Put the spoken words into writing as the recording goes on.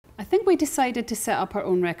I think we decided to set up our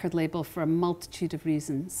own record label for a multitude of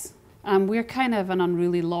reasons. We're kind of an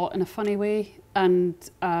unruly lot in a funny way, and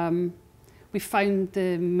we found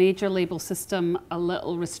the major label system a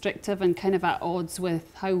little restrictive and kind of at odds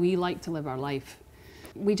with how we like to live our life.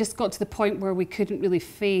 We just got to the point where we couldn't really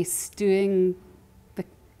face doing the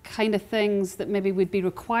kind of things that maybe would be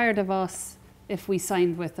required of us if we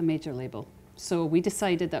signed with a major label. So we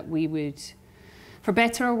decided that we would, for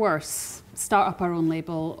better or worse, start up our own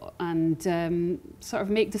label and sort of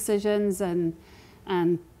make decisions and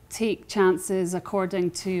take chances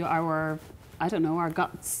according to our, I don't know, our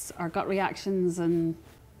guts, our gut reactions, and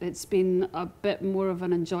it's been a bit more of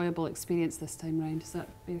an enjoyable experience this time round. Is that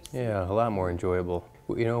fair to say? Yeah, a lot more enjoyable.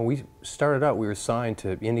 You know, we started out, we were signed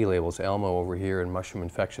to indie labels, Elmo over here and Mushroom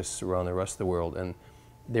Infectious around the rest of the world, and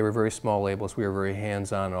they were very small labels. We were very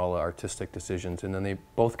hands-on in all the artistic decisions, and then they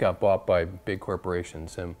both got bought by big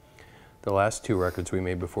corporations. And the last two records we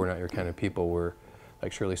made before Not Your Kind of People were,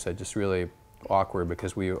 like Shirley said, just really awkward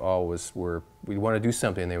because we always were, we'd want to do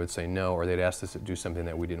something and they would say no, or they'd ask us to do something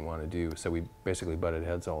that we didn't want to do. So we basically butted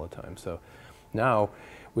heads all the time. So now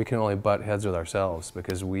we can only butt heads with ourselves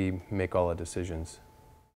because we make all the decisions.